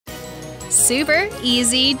Super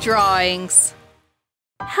Easy Drawings.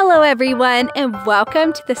 Hello everyone and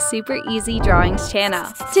welcome to the Super Easy Drawings channel.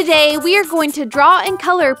 Today we are going to draw and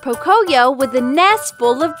color Pocoyó with a nest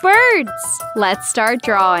full of birds. Let's start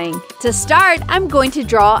drawing. To start, I'm going to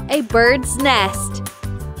draw a bird's nest.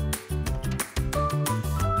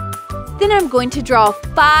 Then I'm going to draw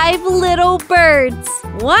 5 little birds.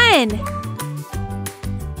 1,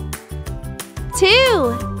 2,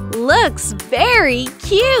 looks very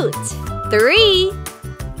cute. 3,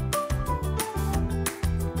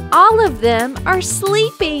 all of them are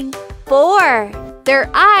sleeping. 4, their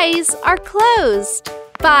eyes are closed.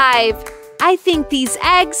 5, I think these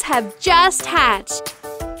eggs have just hatched.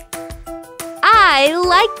 I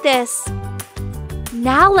like this.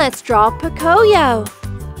 Now let's draw Pocoyó.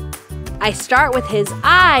 I start with his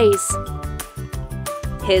eyes,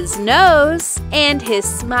 his nose, and his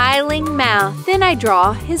smiling mouth. Then I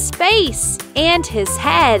draw his face and his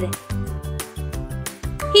head.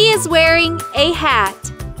 He is wearing a hat.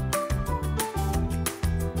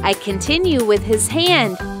 I continue with his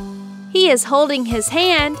hand. He is holding his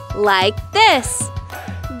hand like this.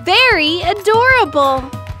 Very adorable.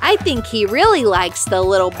 I think he really likes the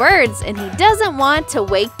little birds and he doesn't want to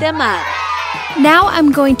wake them up. Now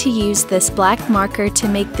I'm going to use this black marker to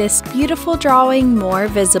make this beautiful drawing more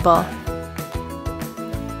visible.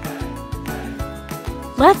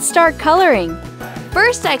 Let's start coloring.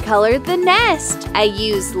 First I color the nest. I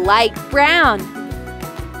use light brown.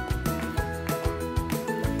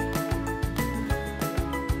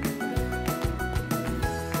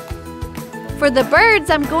 For the birds,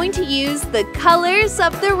 I'm going to use the colors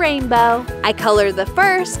of the rainbow. I color the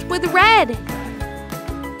first with red.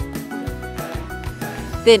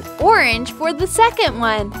 Then orange for the second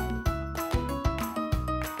one.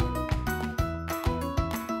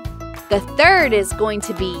 The third is going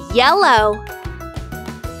to be yellow.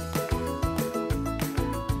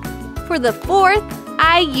 For the fourth,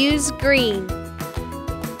 I use green.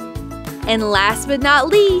 And last but not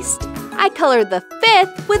least, I color the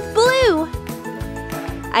fifth with blue.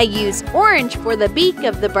 I use orange for the beak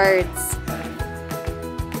of the birds.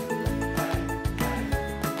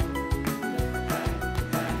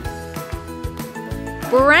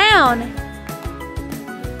 Brown.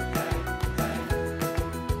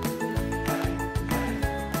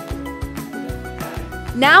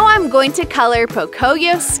 Now I'm going to color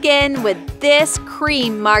Pocoyó's skin with this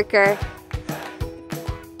cream marker.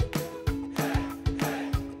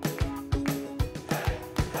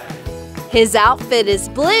 His outfit is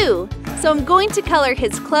blue, so I'm going to color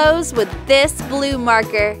his clothes with this blue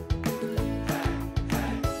marker.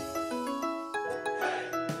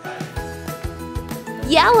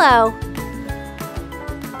 Yellow.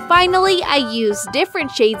 Finally, I use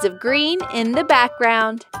different shades of green in the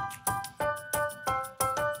background.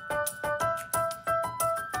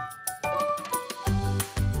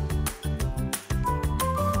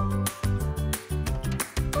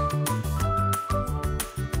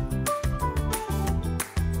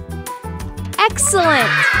 Excellent!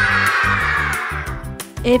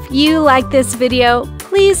 If you like this video,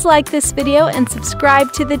 please like this video and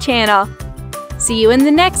subscribe to the channel. See you in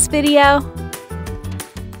the next video.